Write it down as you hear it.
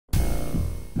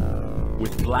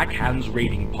With Black Hand's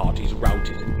raiding parties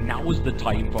routed, now is the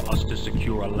time for us to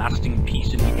secure a lasting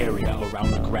peace in the area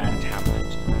around Grand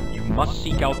Hamlet. You must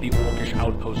seek out the orcish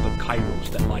outpost of Kairos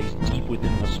that lies deep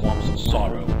within the Swamps of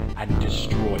Sorrow and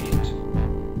destroy it.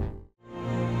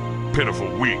 Pitiful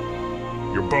wheat.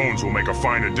 Your bones will make a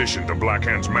fine addition to Black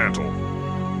Hand's mantle.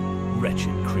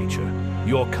 Wretched creature.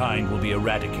 Your kind will be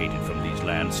eradicated from these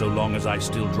lands so long as I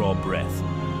still draw breath.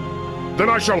 Then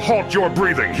I shall halt your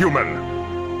breathing, human!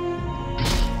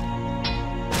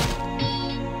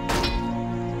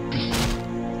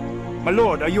 My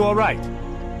lord, are you all right?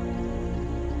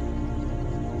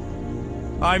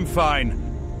 I'm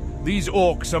fine. These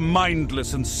orcs are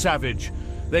mindless and savage.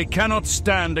 They cannot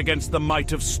stand against the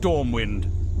might of Stormwind.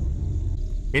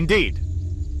 Indeed.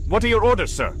 What are your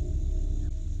orders, sir?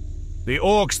 The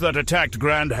orcs that attacked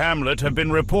Grand Hamlet have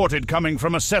been reported coming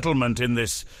from a settlement in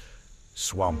this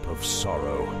Swamp of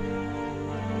Sorrow.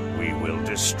 We will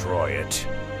destroy it.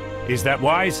 Is that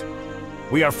wise?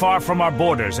 We are far from our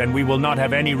borders, and we will not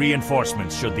have any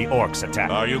reinforcements should the orcs attack.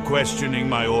 Are you questioning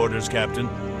my orders, Captain?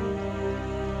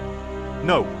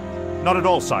 No, not at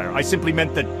all, sire. I simply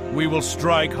meant that... We will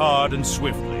strike hard and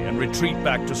swiftly, and retreat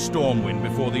back to Stormwind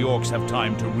before the orcs have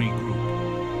time to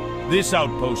regroup. This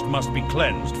outpost must be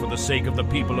cleansed for the sake of the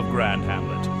people of Grand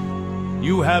Hamlet.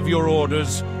 You have your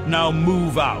orders, now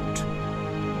move out.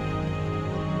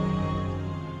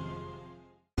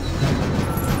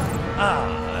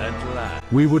 At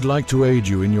last. We would like to aid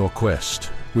you in your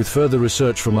quest. With further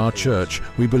research from our church,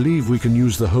 we believe we can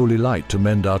use the holy light to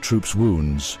mend our troops'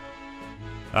 wounds.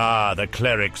 Ah, the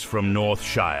clerics from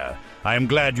Northshire. I am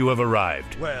glad you have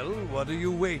arrived. Well, what are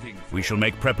you waiting for? We shall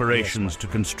make preparations to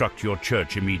construct your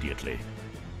church immediately.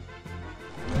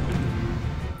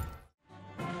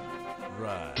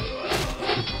 Right.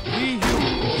 We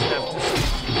humans have to stick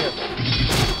together.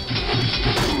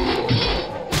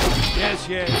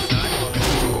 Yes, I want.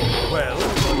 Well,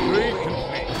 great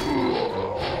complaint.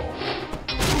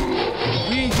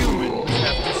 We humans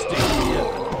have to stick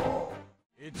together.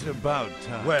 It's about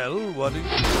time. Well, what are you...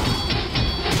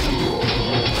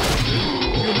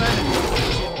 Humanity.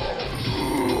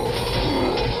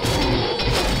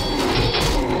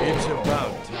 It's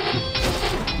about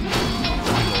time.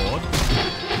 My lord.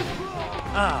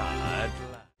 At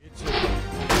last. It's about...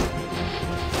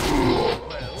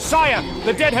 Well, Sire!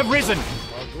 The dead have risen!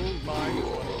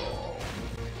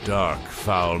 Dark,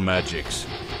 foul magics.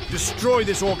 Destroy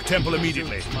this orc temple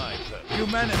immediately.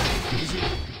 Humanity is it?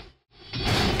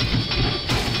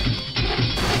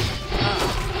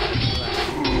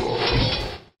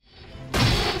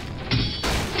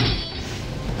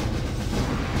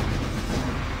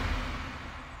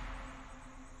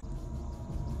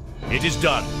 It is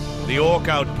done. The orc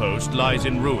outpost lies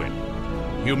in ruin.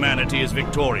 Humanity is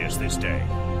victorious this day.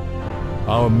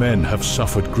 Our men have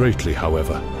suffered greatly,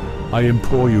 however. I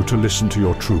implore you to listen to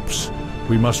your troops.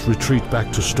 We must retreat back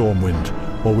to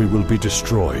Stormwind, or we will be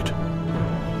destroyed.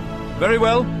 Very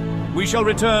well. We shall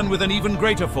return with an even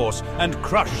greater force and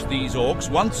crush these orcs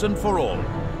once and for all.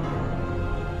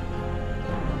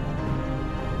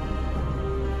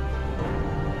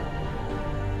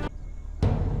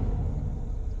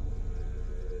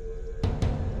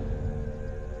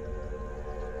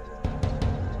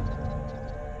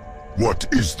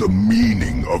 What is the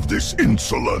meaning of this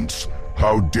insolence?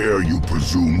 How dare you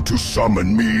presume to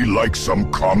summon me like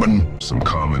some common... Some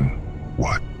common...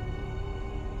 what?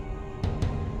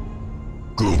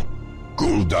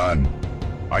 Gul'dan.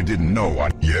 I didn't know.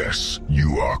 Yes,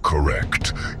 you are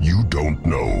correct. You don't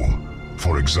know.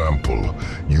 For example,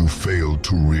 you failed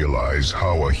to realize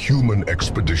how a human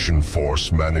expedition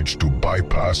force managed to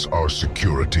bypass our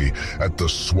security at the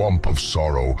Swamp of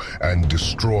Sorrow and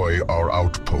destroy our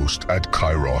outpost at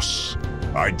Kairos.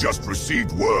 I just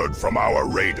received word from our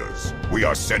raiders. We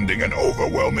are sending an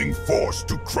overwhelming force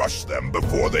to crush them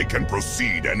before they can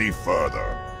proceed any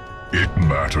further. It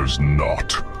matters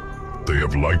not. They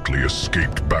have likely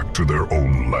escaped back to their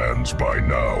own lands by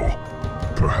now.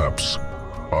 Perhaps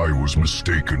I was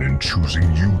mistaken in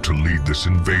choosing you to lead this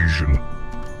invasion.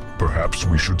 Perhaps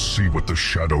we should see what the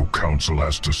Shadow Council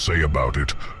has to say about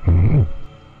it.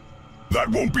 That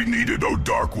won't be needed, O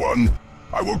Dark One.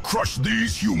 I will crush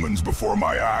these humans before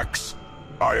my axe.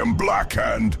 I am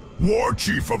Blackhand, War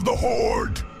Chief of the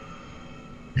Horde.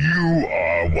 You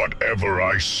are whatever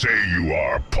I say you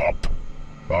are, pup.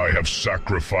 I have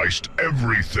sacrificed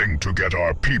everything to get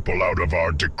our people out of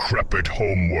our decrepit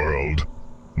homeworld.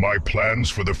 My plans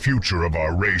for the future of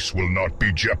our race will not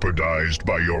be jeopardized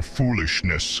by your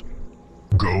foolishness.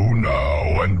 Go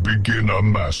now and begin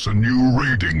amass a new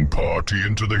raiding party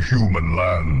into the human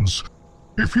lands.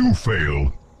 If you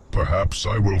fail, Perhaps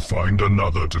I will find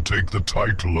another to take the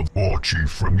title of War Chief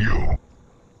from you.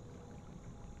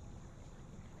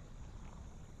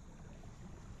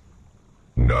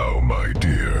 Now, my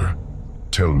dear,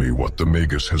 tell me what the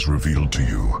Magus has revealed to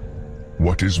you.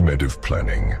 What is Medivh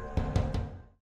planning?